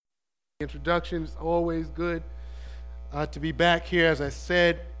Introduction. It's always good to be back here. As I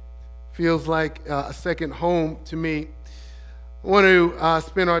said, feels like a second home to me. I want to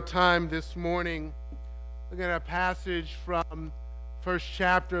spend our time this morning looking at a passage from first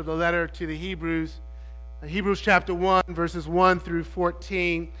chapter of the letter to the Hebrews, Hebrews chapter 1, verses 1 through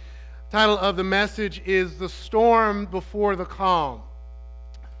 14. The title of the message is The Storm Before the Calm.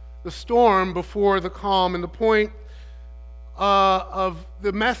 The storm before the calm. And the point of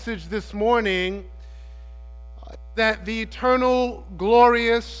the message this morning, that the eternal,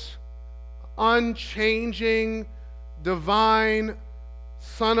 glorious, unchanging, divine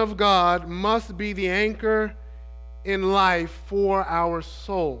Son of God must be the anchor in life for our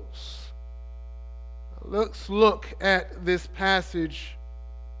souls. Let's look at this passage.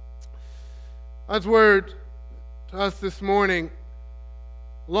 God's word to us this morning.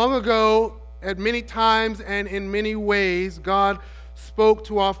 Long ago, at many times and in many ways, God spoke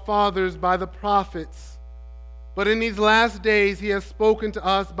to our fathers by the prophets. But in these last days, he has spoken to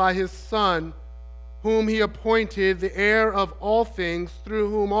us by his Son, whom he appointed the heir of all things, through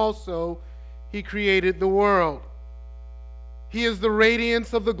whom also he created the world. He is the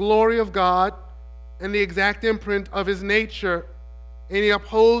radiance of the glory of God and the exact imprint of his nature, and he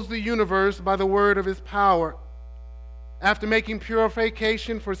upholds the universe by the word of his power. After making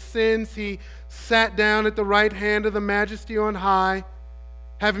purification for sins, he sat down at the right hand of the Majesty on high,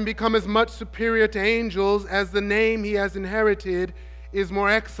 having become as much superior to angels as the name he has inherited is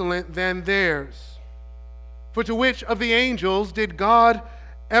more excellent than theirs. For to which of the angels did God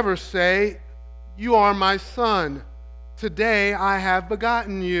ever say, "You are my son, today I have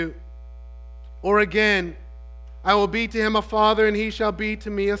begotten you"? Or again, "I will be to him a father, and he shall be to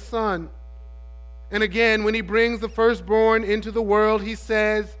me a son"? And again, when he brings the firstborn into the world, he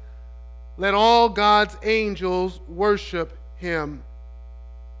says, "Let all God's angels worship him."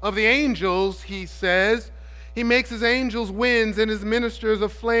 Of the angels, he says, he makes his angels winds and his ministers a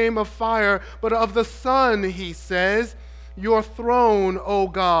flame of fire. But of the Son, he says, "Your throne, O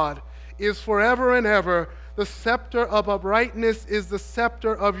God, is forever and ever. The scepter of uprightness is the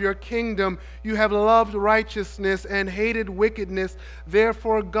scepter of your kingdom. You have loved righteousness and hated wickedness.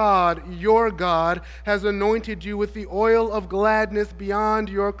 Therefore God, your God, has anointed you with the oil of gladness beyond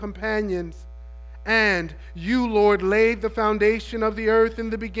your companions. And you, Lord, laid the foundation of the earth in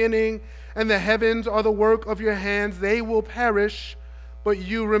the beginning, and the heavens are the work of your hands. They will perish, but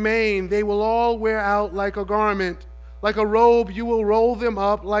you remain. They will all wear out like a garment. Like a robe, you will roll them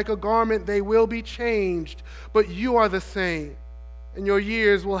up. Like a garment, they will be changed. But you are the same, and your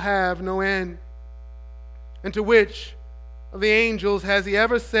years will have no end. And to which of the angels has he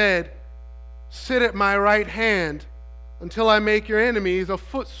ever said, "Sit at my right hand until I make your enemies a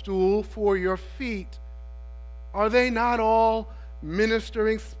footstool for your feet"? Are they not all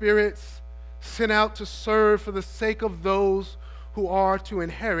ministering spirits sent out to serve for the sake of those who are to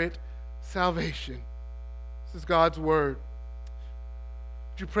inherit salvation? This is God's word.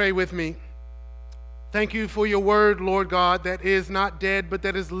 Would you pray with me? Thank you for your word, Lord God, that is not dead, but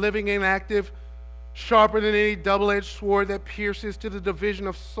that is living and active, sharper than any double-edged sword, that pierces to the division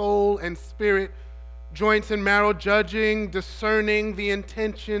of soul and spirit, joints and marrow, judging, discerning the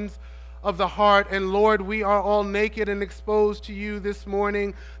intentions of the heart. And Lord, we are all naked and exposed to you this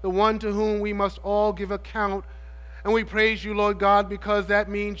morning, the one to whom we must all give account. And we praise you, Lord God, because that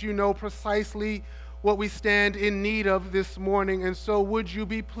means you know precisely what we stand in need of this morning. And so would you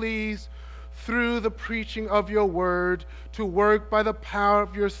be pleased, through the preaching of your word, to work by the power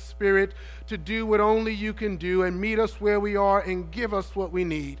of your Spirit, to do what only you can do, and meet us where we are and give us what we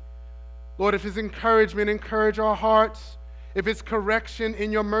need. Lord, if it's encouragement, encourage our hearts. If it's correction,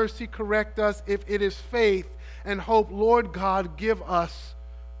 in your mercy, correct us. If it is faith and hope, Lord God, give us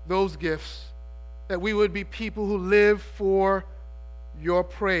those gifts, that we would be people who live for your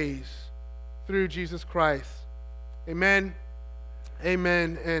praise through Jesus Christ. Amen,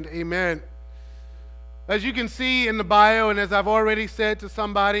 amen, and amen. As you can see in the bio, and as I've already said to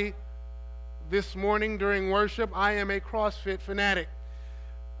somebody this morning during worship, I am a CrossFit fanatic.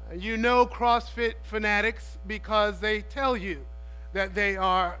 You know CrossFit fanatics because they tell you that they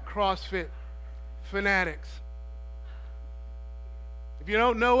are CrossFit fanatics. If you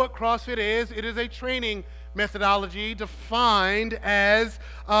don't know what CrossFit is, it is a training methodology defined as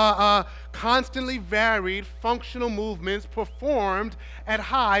constantly varied functional movements performed at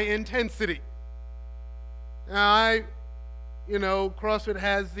high intensity. Now, CrossFit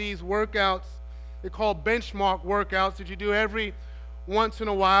has these workouts they call benchmark workouts that you do every once in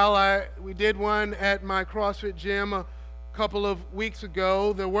a while. We did one at my CrossFit gym a couple of weeks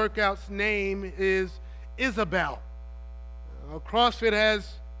ago. The workout's name is Isabel. CrossFit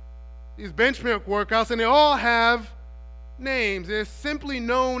has these benchmark workouts, and they all have names. They're simply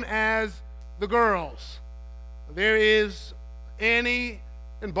known as the girls. There is Annie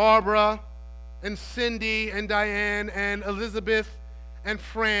and Barbara and Cindy and Diane and Elizabeth and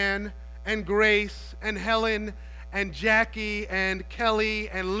Fran and Grace and Helen and Jackie and Kelly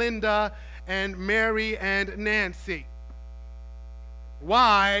and Linda and Mary and Nancy.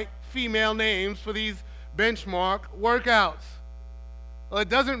 Why female names for these benchmark workouts? Well, it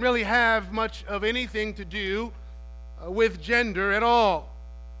doesn't really have much of anything to do with gender at all.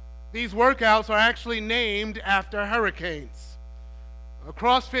 These workouts are actually named after hurricanes.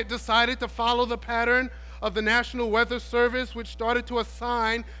 CrossFit decided to follow the pattern of the National Weather Service, which started to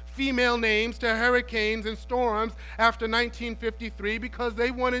assign female names to hurricanes and storms after 1953 because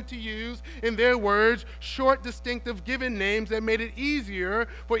they wanted to use, in their words, short, distinctive given names that made it easier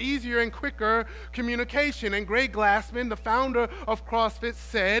and quicker communication. And Greg Glassman, the founder of CrossFit,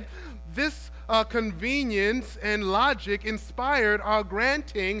 said, this convenience and logic inspired our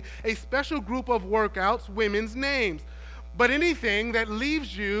granting a special group of workouts women's names. But anything that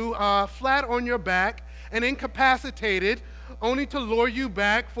leaves you flat on your back and incapacitated only to lure you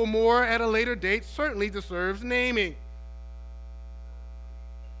back for more at a later date certainly deserves naming.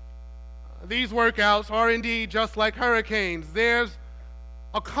 These workouts are indeed just like hurricanes. There's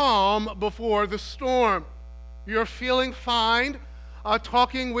a calm before the storm. You're feeling fine,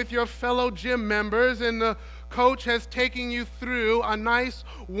 talking with your fellow gym members, and the coach has taken you through a nice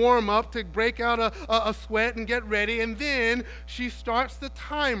warm-up to break out a sweat and get ready, and then she starts the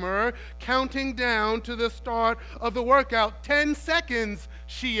timer, counting down to the start of the workout. 10 seconds,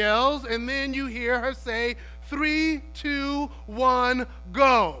 she yells, and then you hear her say, 3, 2, 1,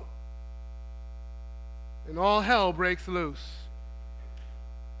 go. And all hell breaks loose.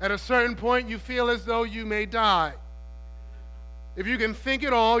 At a certain point, you feel as though you may die. If you can think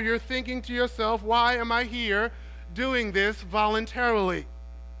at all, you're thinking to yourself, why am I here doing this voluntarily?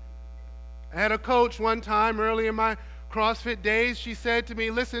 I had a coach one time early in my CrossFit days. She said to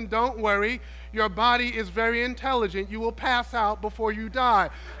me, listen, don't worry. Your body is very intelligent. You will pass out before you die.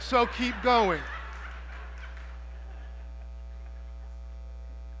 So keep going.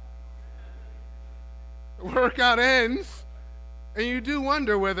 The workout ends, and you do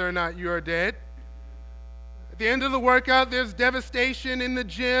wonder whether or not you are dead. At the end of the workout, there's devastation in the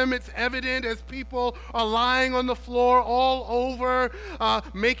gym. It's evident as people are lying on the floor all over,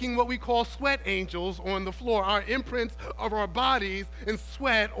 making what we call sweat angels on the floor, our imprints of our bodies in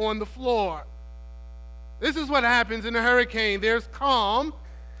sweat on the floor. This is what happens in a hurricane. There's calm,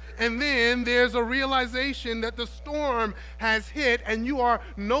 and then there's a realization that the storm has hit and you are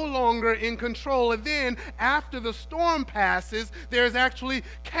no longer in control. And then after the storm passes, there's actually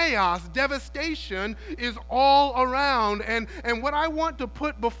chaos. Devastation is all around. And what I want to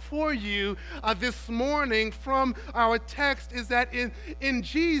put before you this morning from our text is that in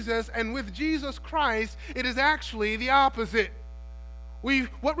Jesus and with Jesus Christ, it is actually the opposite.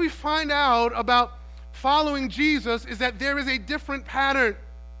 What we find out about following Jesus is that there is a different pattern.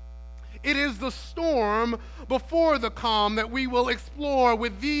 It is the storm before the calm that we will explore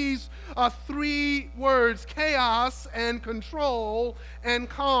with these three words: chaos and control and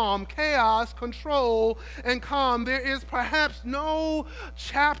calm. Chaos, control, and calm. There is perhaps no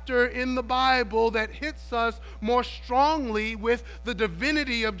chapter in the Bible that hits us more strongly with the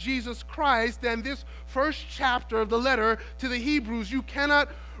divinity of Jesus Christ than this first chapter of the letter to the Hebrews. You cannot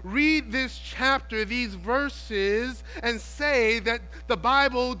read this chapter, these verses, and say that the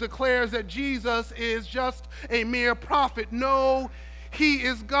Bible declares that Jesus is just a mere prophet. No, he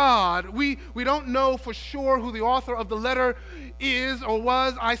is God. We don't know for sure who the author of the letter is or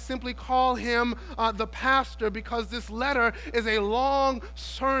was. I simply call him the pastor because this letter is a long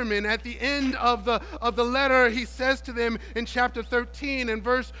sermon. At the end of the letter, he says to them in chapter 13 and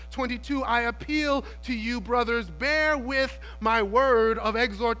verse 22, I appeal to you, brothers, bear with my word of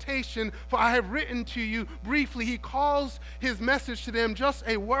exhortation, for I have written to you briefly. He calls his message to them just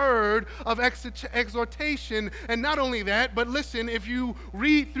a word of exhortation. And not only that, but listen, if you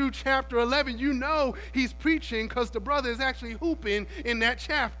read through chapter 11, you know he's preaching because the brother is actually hooping in that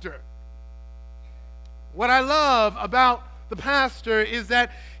chapter. What I love about the pastor is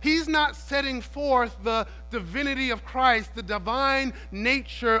that he's not setting forth the divinity of Christ, the divine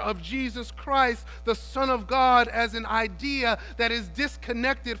nature of Jesus Christ, the Son of God, as an idea that is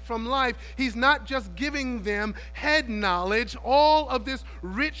disconnected from life. He's not just giving them head knowledge. All of this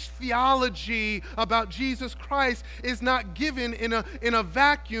rich theology about Jesus Christ is not given in a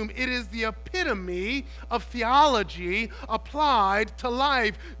vacuum. It is the epitome of theology applied to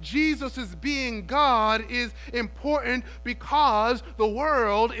life. Jesus' being God is important because the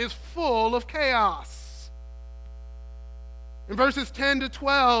world world is full of chaos. In verses 10 to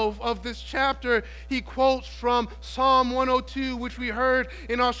 12 of this chapter, he quotes from Psalm 102, which we heard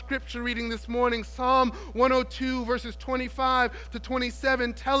in our scripture reading this morning. Psalm 102, verses 25 to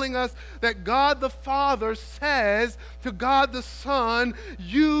 27, telling us that God the Father says to God the Son,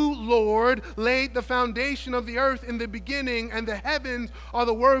 "You, Lord, laid the foundation of the earth in the beginning, and the heavens are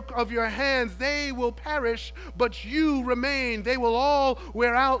the work of your hands. They will perish, but you remain. They will all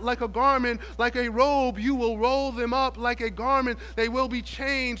wear out like a garment, like a robe. You will roll them up like a garment. They will be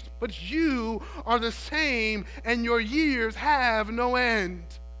changed, but you are the same, and your years have no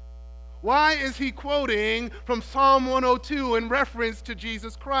end." Why is he quoting from Psalm 102 in reference to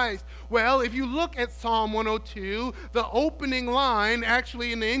Jesus Christ? Well, if you look at Psalm 102, the opening line,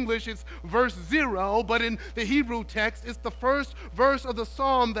 actually in the English it's verse 0, but in the Hebrew text it's the first verse of the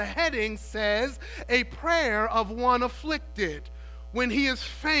psalm. The heading says, "A prayer of one afflicted," when he is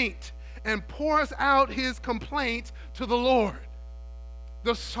faint and pours out his complaint to the Lord.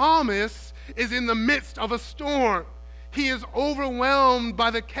 The psalmist is in the midst of a storm. He is overwhelmed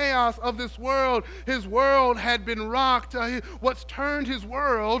by the chaos of this world. His world had been rocked. What's turned his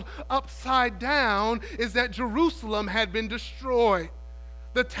world upside down is that Jerusalem had been destroyed.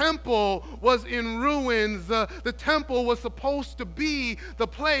 The temple was in ruins. The temple was supposed to be the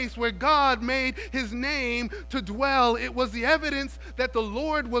place where God made his name to dwell. It was the evidence that the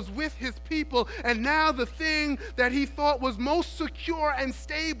Lord was with his people, and now the thing that he thought was most secure and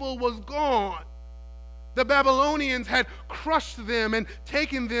stable was gone. The Babylonians had crushed them and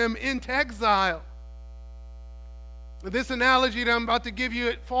taken them into exile. This analogy that I'm about to give you,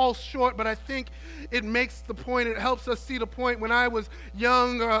 it falls short, but I think it makes the point. It helps us see the point. When I was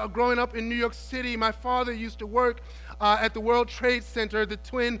young, growing up in New York City, my father used to work at the World Trade Center, the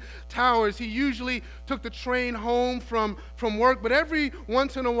Twin Towers. He usually took the train home from work, but every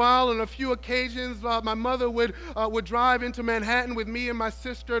once in a while, on a few occasions, my mother would drive into Manhattan with me and my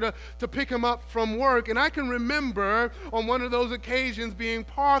sister to pick him up from work. And I can remember on one of those occasions being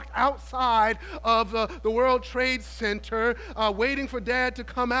parked outside of the World Trade Center, waiting for Dad to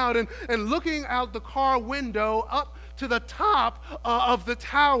come out and looking out the car window up to the top of the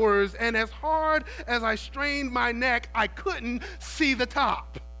towers, and as hard as I strained my neck, I couldn't see the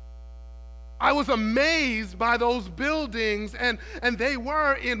top. I was amazed by those buildings, and they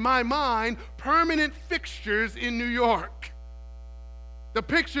were, in my mind, permanent fixtures in New York. The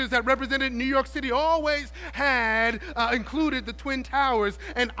pictures that represented New York City always had included the Twin Towers,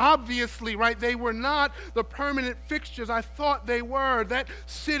 and obviously, right, they were not the permanent fixtures I thought they were. That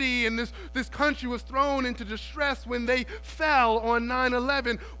city and this country was thrown into distress when they fell on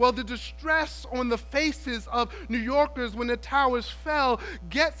 9/11. Well, the distress on the faces of New Yorkers when the towers fell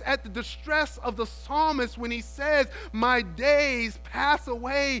gets at the distress of the psalmist when he says, "My days pass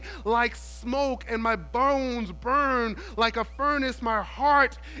away like smoke, and my bones burn like a furnace. My heart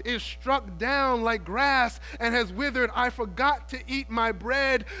is struck down like grass and has withered. I forgot to eat my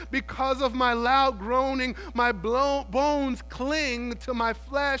bread because of my loud groaning. My bones cling to my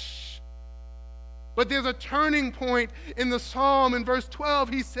flesh." But there's a turning point in the psalm. In verse 12,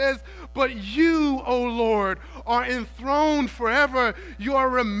 he says, "But you, O Lord, are enthroned forever. You are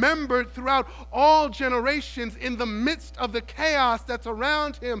remembered throughout all generations." In the midst of the chaos that's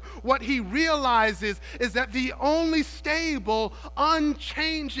around him, what he realizes is that the only stable,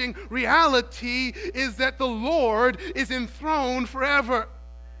 unchanging reality is that the Lord is enthroned forever.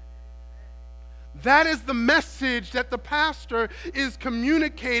 That is the message that the pastor is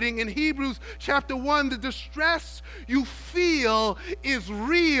communicating in Hebrews chapter 1. The distress you feel is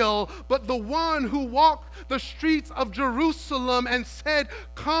real, but the one who walked the streets of Jerusalem and said,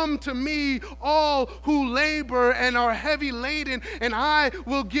 "Come to me, all who labor and are heavy laden, and I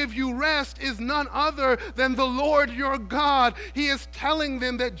will give you rest," is none other than the Lord your God. He is telling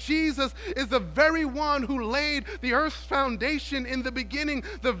them that Jesus is the very one who laid the earth's foundation in the beginning,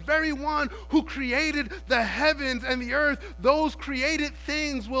 the very one who created the heavens and the earth. Those created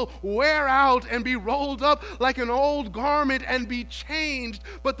things will wear out and be rolled up like an old garment and be changed,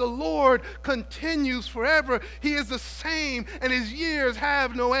 but the Lord continues forever. He is the same, and his years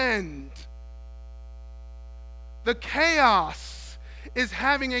have no end. The chaos is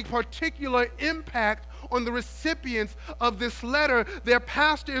having a particular impact on the recipients of this letter. Their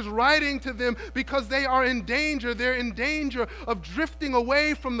pastor is writing to them because they are in danger. They're in danger of drifting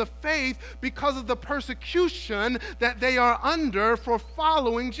away from the faith because of the persecution that they are under for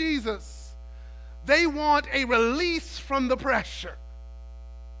following Jesus. They want a release from the pressure.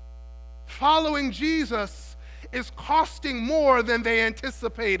 Following Jesus is costing more than they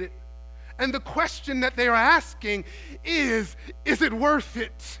anticipated. And the question that they are asking is it worth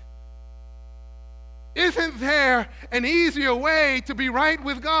it? Isn't there an easier way to be right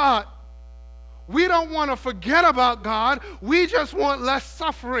with God? We don't want to forget about God. We just want less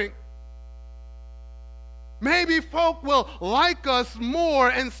suffering. Maybe folk will like us more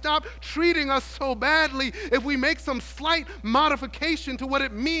and stop treating us so badly if we make some slight modification to what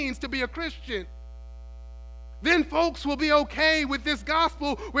it means to be a Christian. Then folks will be okay with this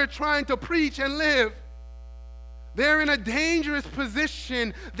gospel we're trying to preach and live. They're in a dangerous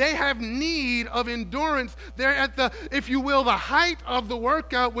position. They have need of endurance. They're at the, if you will, the height of the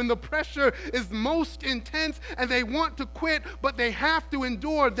workout when the pressure is most intense and they want to quit, but they have to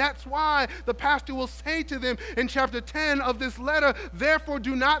endure. That's why the pastor will say to them in chapter 10 of this letter, therefore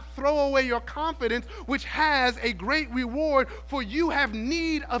do not throw away your confidence, which has a great reward, for you have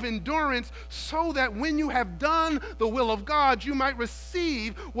need of endurance, so that when you have done the will of God, you might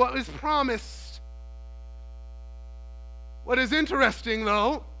receive what is promised. What is interesting,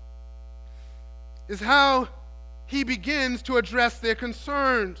 though, is how he begins to address their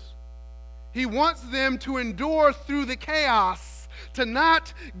concerns. He wants them to endure through the chaos, to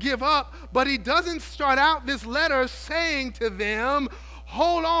not give up, but he doesn't start out this letter saying to them,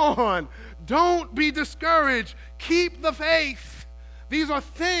 hold on, don't be discouraged, keep the faith. These are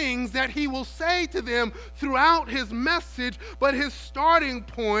things that he will say to them throughout his message, but his starting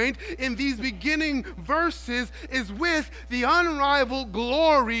point in these beginning verses is with the unrivaled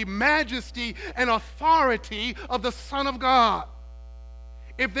glory, majesty, and authority of the Son of God.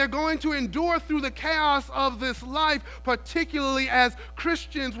 If they're going to endure through the chaos of this life, particularly as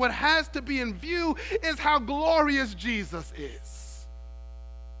Christians, what has to be in view is how glorious Jesus is.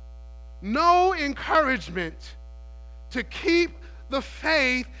 No encouragement to keep the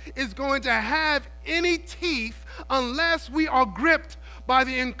faith is going to have any teeth unless we are gripped by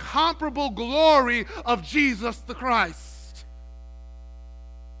the incomparable glory of Jesus the Christ.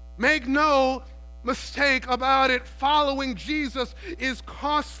 Make no mistake about it, following Jesus is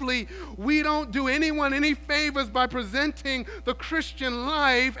costly. We don't do anyone any favors by presenting the Christian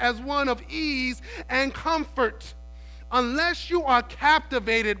life as one of ease and comfort. Unless you are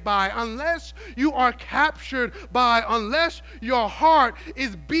captivated by, unless you are captured by, unless your heart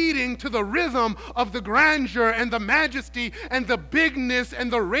is beating to the rhythm of the grandeur and the majesty and the bigness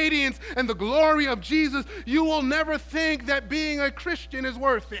and the radiance and the glory of Jesus, you will never think that being a Christian is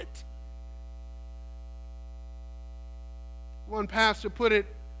worth it. One pastor put it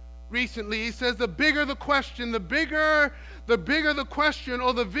recently. He says, the bigger the question, the bigger the question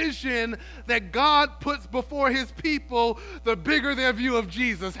or the vision that God puts before his people, the bigger their view of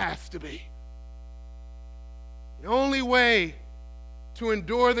Jesus has to be. The only way to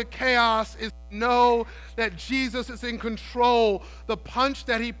endure the chaos is to know that Jesus is in control. The punch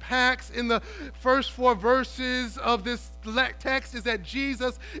that he packs in the first 4 verses of this text is that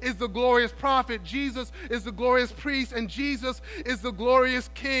Jesus is the glorious prophet, Jesus is the glorious priest, and Jesus is the glorious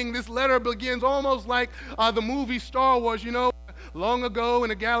king. This letter begins almost like the movie Star Wars, long ago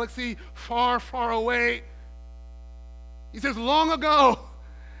in a galaxy far, far away. He says, long ago,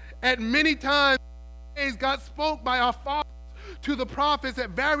 at many times, God spoke by our fathers to the prophets at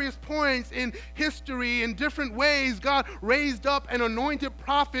various points in history. In different ways, God raised up and anointed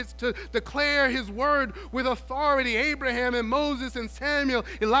prophets to declare his word with authority. Abraham and Moses and Samuel,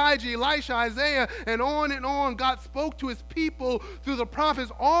 Elijah, Elisha, Isaiah, and on. God spoke to his people through the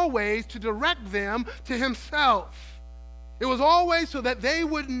prophets always to direct them to himself. It was always so that they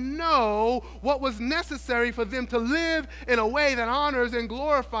would know what was necessary for them to live in a way that honors and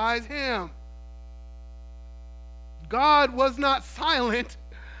glorifies him. God was not silent,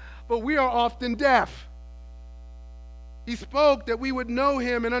 but we are often deaf. He spoke that we would know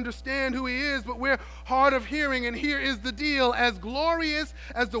him and understand who he is, but we're hard of hearing. And here is the deal. As glorious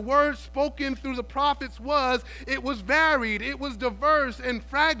as the word spoken through the prophets was, it was varied, it was diverse and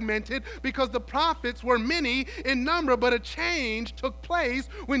fragmented because the prophets were many in number, but a change took place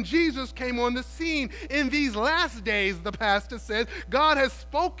when Jesus came on the scene. In these last days, the pastor says, God has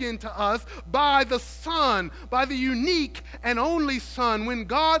spoken to us by the Son, by the unique and only Son. When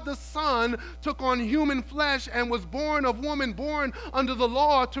God the Son took on human flesh and was born of woman, born under the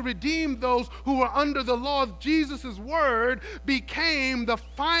law to redeem those who were under the law, Jesus' word became the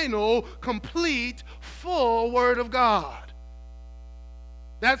final, complete, full word of God.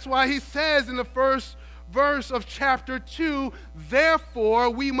 That's why he says in the first verse of chapter 2. Therefore,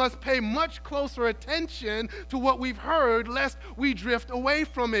 we must pay much closer attention to what we've heard, lest we drift away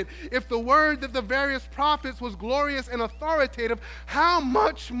from it. If the word that the various prophets was glorious and authoritative, how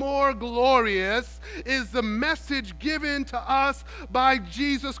much more glorious is the message given to us by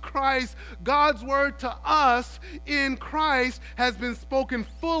Jesus Christ? God's word to us in Christ has been spoken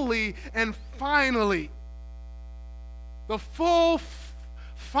fully and finally. The full,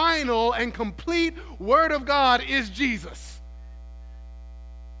 final, and complete Word of God is Jesus.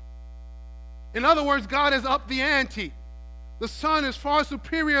 In other words, God has upped the ante. The Son is far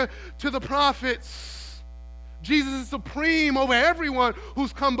superior to the prophets. Jesus is supreme over everyone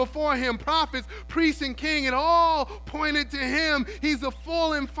who's come before him. Prophets, priests, and king, it all pointed to him. He's the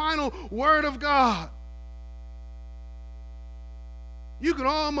full and final Word of God. You could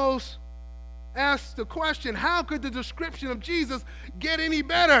almost ask the question, how could the description of Jesus get any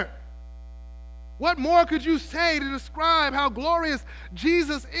better? What more could you say to describe how glorious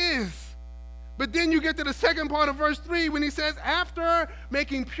Jesus is? But then you get to the second part of verse 3 when he says, after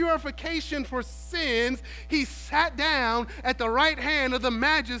making purification for sins, he sat down at the right hand of the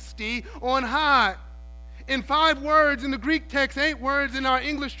Majesty on high. In 5 words in the Greek text, 8 words in our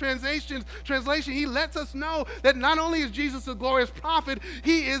English translation, he lets us know that not only is Jesus a glorious prophet,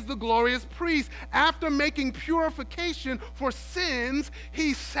 he is the glorious priest. After making purification for sins,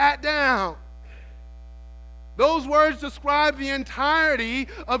 he sat down. Those words describe the entirety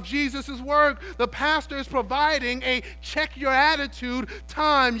of Jesus' work. The pastor is providing a check your attitude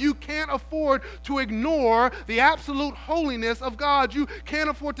time. You can't afford to ignore the absolute holiness of God. You can't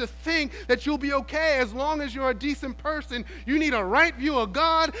afford to think that you'll be okay as long as you're a decent person. You need a right view of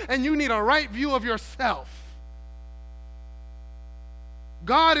God, and you need a right view of yourself.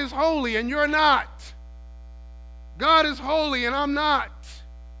 God is holy, and you're not. God is holy, and I'm not.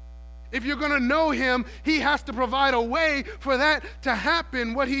 If you're going to know him, he has to provide a way for that to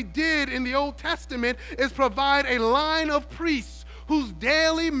happen. What he did in the Old Testament is provide a line of priests whose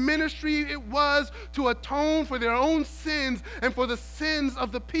daily ministry it was to atone for their own sins and for the sins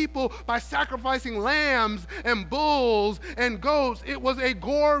of the people by sacrificing lambs and bulls and goats. It was a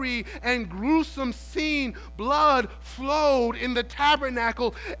gory and gruesome scene. Blood flowed in the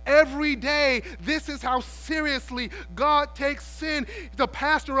tabernacle every day. This is how seriously God takes sin. The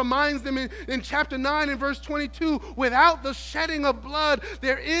pastor reminds them in chapter 9 and verse 22, without the shedding of blood,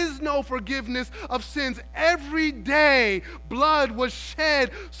 there is no forgiveness of sins. Every day, blood was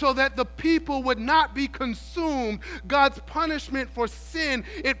shed so that the people would not be consumed. God's punishment for sin,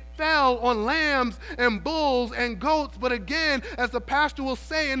 it fell on lambs and bulls and goats. But again, as the pastor will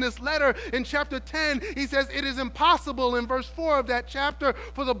say in this letter in chapter 10, he says it is impossible in verse 4 of that chapter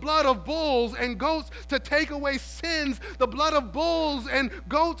for the blood of bulls and goats to take away sins. The blood of bulls and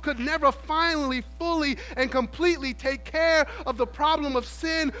goats could never finally, fully, and completely take care of the problem of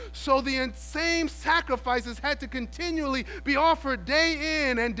sin. So the same sacrifices had to continually be offered day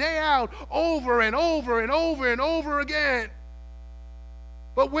in and day out, over and over and over and over again.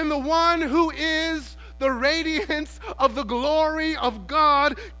 But when the one who is the radiance of the glory of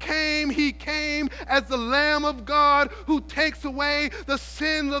God came, he came as the Lamb of God who takes away the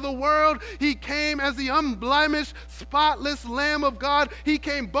sins of the world. He came as the unblemished, spotless Lamb of God. He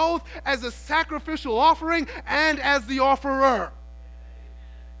came both as a sacrificial offering and as the offerer.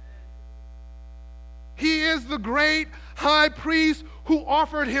 He is the great high priest who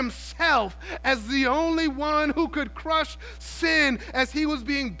offered himself as the only one who could crush sin as he was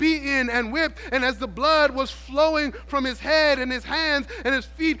being beaten and whipped, and as the blood was flowing from his head and his hands and his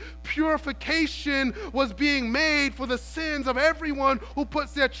feet. Purification was being made for the sins of everyone who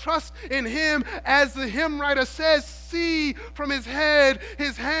puts their trust in him. As the hymn writer says, see from his head,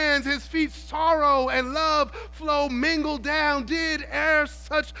 his hands, his feet, sorrow and love flow mingled down. Did e'er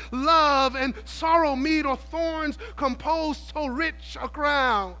such love and sorrow meet, or thorns compose so rich a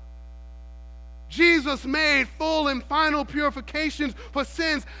crown? Jesus made full and final purifications for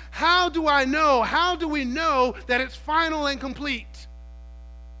sins. How do I know? How do we know that it's final and complete?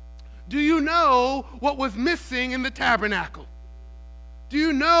 Do you know what was missing in the tabernacle? Do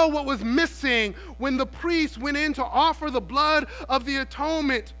you know what was missing when the priest went in to offer the blood of the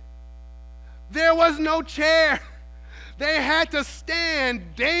atonement? There was no chair. They had to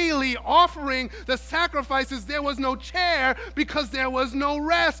stand daily offering the sacrifices. There was no chair because there was no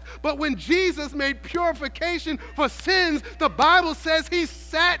rest. But when Jesus made purification for sins, the Bible says he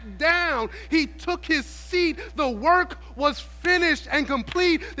sat down. He took his seat. The work was finished and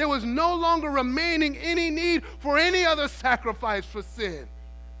complete. There was no longer remaining any need for any other sacrifice for sin.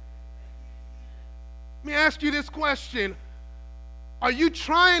 Let me ask you this question. Are you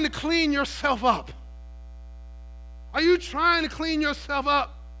trying to clean yourself up? Are you trying to clean yourself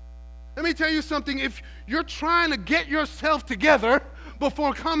up? Let me tell you something. If you're trying to get yourself together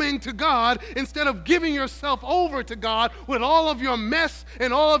before coming to God, instead of giving yourself over to God with all of your mess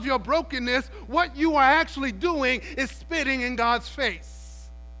and all of your brokenness, what you are actually doing is spitting in God's face.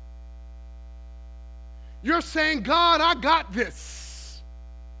 You're saying, God, I got this.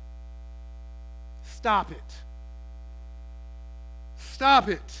 Stop it. Stop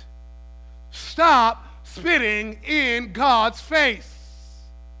it. Stop spitting in God's face.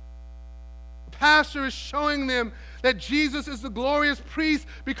 The pastor is showing them that Jesus is the glorious priest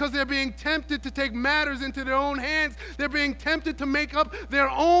because they're being tempted to take matters into their own hands. They're being tempted to make up their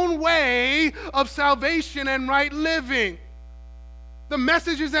own way of salvation and right living. The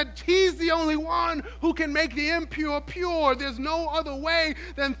message is that he's the only one who can make the impure pure. There's no other way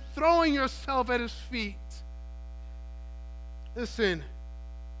than throwing yourself at his feet. Listen,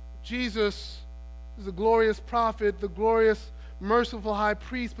 Jesus is the glorious prophet, the glorious, merciful high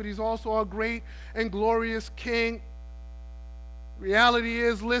priest, but he's also our great and glorious King. Reality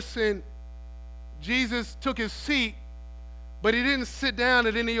is, listen, Jesus took his seat, but he didn't sit down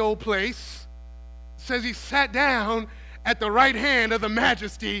at any old place. It says he sat down at the right hand of the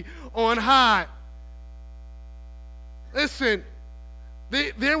Majesty on high. Listen,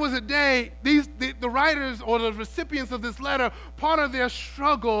 there was a day, the writers or the recipients of this letter, part of their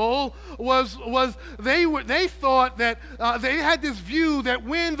struggle was they thought that they had this view that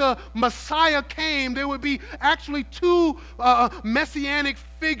when the Messiah came, there would be actually two messianic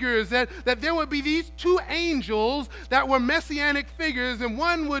figures, that there would be these two angels that were messianic figures, and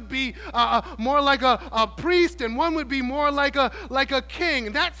one would be more like a priest, and one would be more like a king.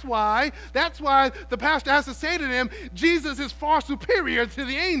 And that's why the pastor has to say to them, Jesus is far superior to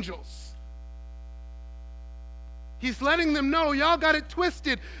the angels. He's letting them know, y'all got it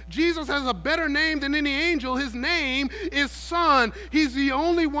twisted. Jesus has a better name than any angel. His name is Son. He's the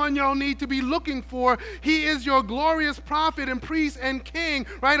only one y'all need to be looking for. He is your glorious prophet and priest and king,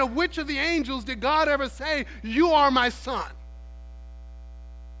 right? Of which of the angels did God ever say, you are my son?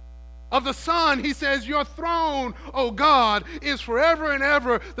 Of the Son, he says, your throne, O God, is forever and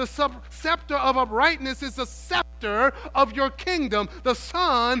ever. The scepter of uprightness is the scepter of your kingdom. The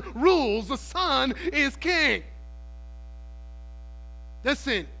Son rules. The Son is king.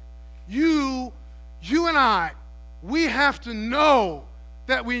 Listen, you and I, we have to know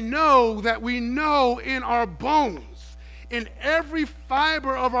that we know in our bones, in every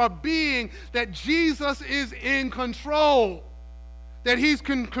fiber of our being, that Jesus is in control. That he's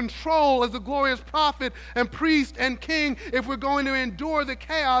can control as a glorious prophet and priest and king if we're going to endure the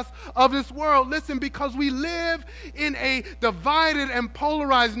chaos of this world. Listen, because we live in a divided and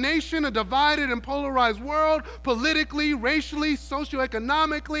polarized nation, a divided and polarized world, politically, racially,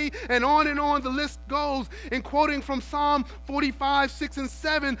 socioeconomically, and on the list goes. In quoting from Psalm 45, 6 and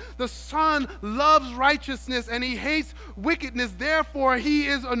 7, the Son loves righteousness and he hates wickedness. Therefore, he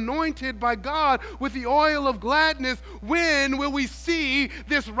is anointed by God with the oil of gladness. When will we see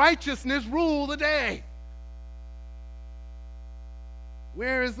this righteousness rule the day?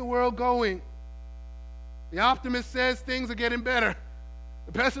 Where is the world going? The optimist says things are getting better.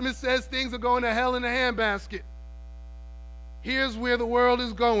 The pessimist says things are going to hell in a handbasket. Here's where the world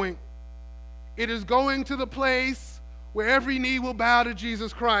is going. It is going to the place where every knee will bow to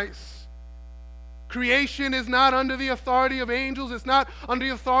Jesus Christ. Creation is not under the authority of angels. It's not under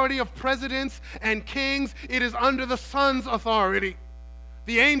the authority of presidents and kings. It is under the Son's authority.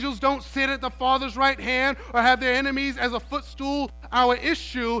 The angels don't sit at the Father's right hand or have their enemies as a footstool. Our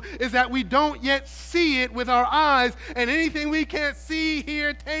issue is that we don't yet see it with our eyes, and anything we can't see,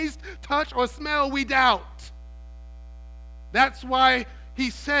 hear, taste, touch, or smell, we doubt. That's why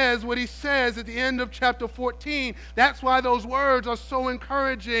he says what he says at the end of chapter 14. That's why those words are so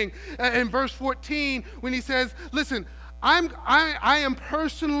encouraging. In verse 14, when he says, listen, I am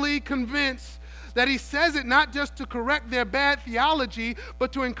personally convinced that he says it not just to correct their bad theology,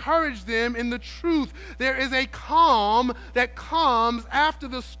 but to encourage them in the truth. There is a calm that comes after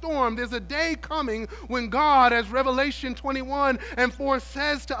the storm. There's a day coming when God, as Revelation 21:4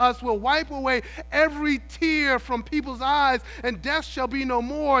 says to us, will wipe away every tear from people's eyes, and death shall be no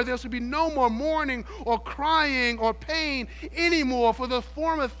more. There shall be no more mourning or crying or pain anymore, for the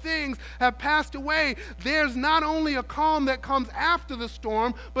former things have passed away. There's not only a calm that comes after the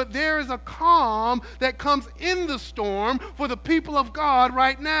storm, but there is a calm that comes in the storm for the people of God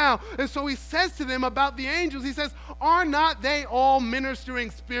right now. And so he says to them about the angels, he says, are not they all ministering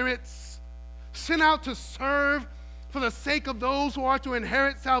spirits sent out to serve for the sake of those who are to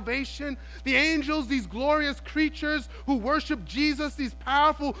inherit salvation. The angels, these glorious creatures who worship Jesus, these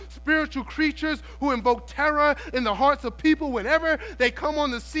powerful spiritual creatures who invoke terror in the hearts of people whenever they come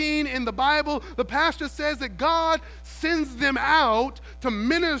on the scene in the Bible, the pastor says that God sends them out to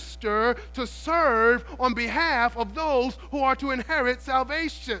minister, to serve on behalf of those who are to inherit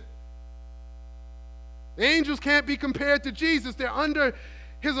salvation. The angels can't be compared to Jesus. They're under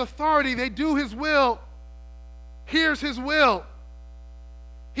his authority. They do his will. Here's his will.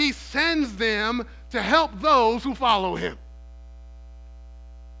 He sends them to help those who follow him.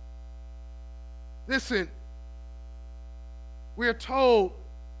 Listen, we are told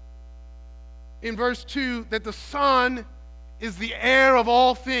in verse 2 that the Son is the heir of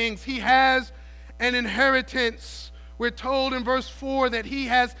all things. He has an inheritance. We're told in verse 4 that he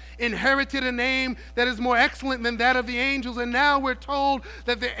has inherited a name that is more excellent than that of the angels. And now we're told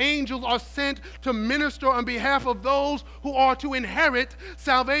that the angels are sent to minister on behalf of those who are to inherit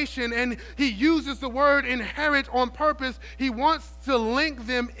salvation. And he uses the word inherit on purpose. He wants to link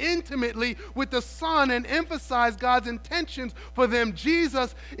them intimately with the Son and emphasize God's intentions for them.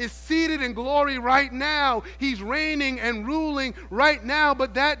 Jesus is seated in glory right now. He's reigning and ruling right now,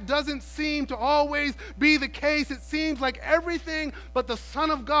 but that doesn't seem to always be the case. It seems like everything but the Son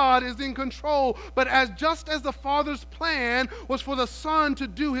of God is in control. But just as the Father's plan was for the Son to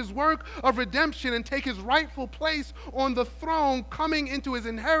do his work of redemption and take his rightful place on the throne, coming into his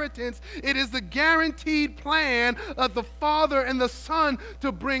inheritance, it is the guaranteed plan of the Father and the Son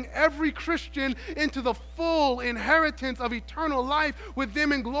to bring every Christian into the full inheritance of eternal life with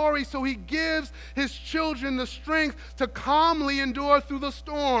them in glory. So he gives his children the strength to calmly endure through the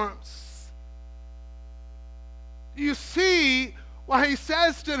storms. You see why he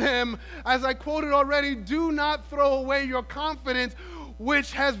says to them, as I quoted already, do not throw away your confidence,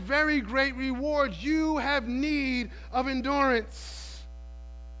 which has very great rewards. You have need of endurance.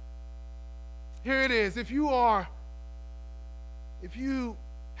 Here it is. If you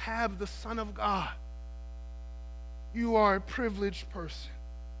have the Son of God, you are a privileged person.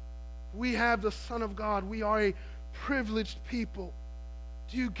 We have the Son of God. We are a privileged people.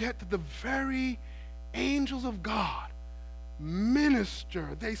 Do you get that the very angels of God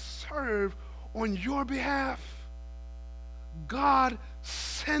minister, they serve on your behalf? God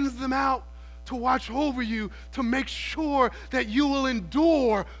sends them out to watch over you, to make sure that you will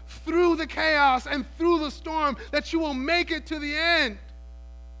endure through the chaos and through the storm, that you will make it to the end.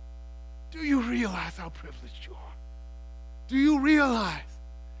 Do you realize how privileged you are? Do you realize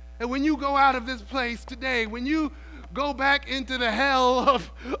that when you go out of this place today, when you go back into the hell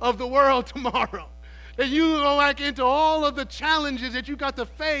of the world tomorrow, that you go back into all of the challenges that you got to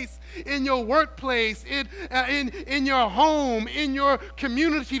face in your workplace, in your home, in your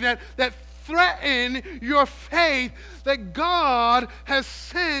community that threaten your faith, that God has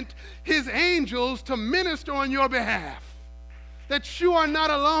sent his angels to minister on your behalf, that you are not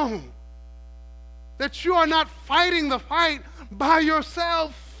alone, that you are not fighting the fight by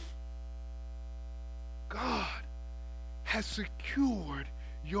yourself. God has secured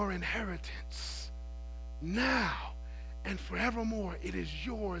your inheritance. Now and forevermore, it is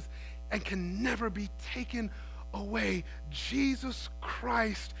yours and can never be taken away. Jesus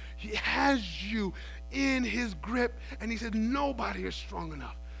Christ, he has you in his grip, and he said, nobody is strong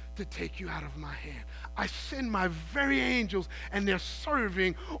enough to take you out of my hand. I send my very angels, and they're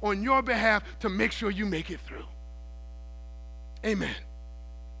serving on your behalf to make sure you make it through. Amen.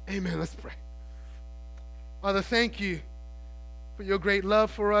 Amen. Let's pray. Father, thank you for your great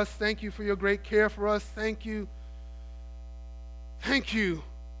love for us. Thank you for your great care for us. Thank you. Thank you,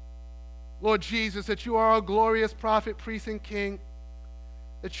 Lord Jesus, that you are our glorious prophet, priest, and king,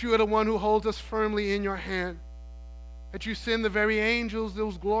 that you are the one who holds us firmly in your hand, that you send the very angels,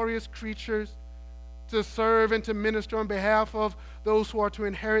 those glorious creatures, to serve and to minister on behalf of those who are to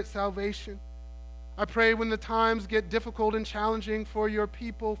inherit salvation. I pray when the times get difficult and challenging for your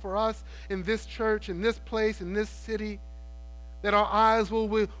people, for us in this church, in this place, in this city, that our eyes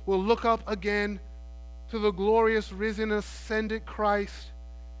will look up again to the glorious, risen, ascended Christ,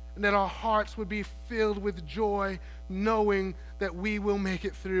 and that our hearts would be filled with joy, knowing that we will make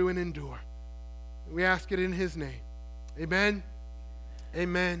it through and endure. We ask it in his name. Amen.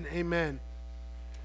 Amen. Amen.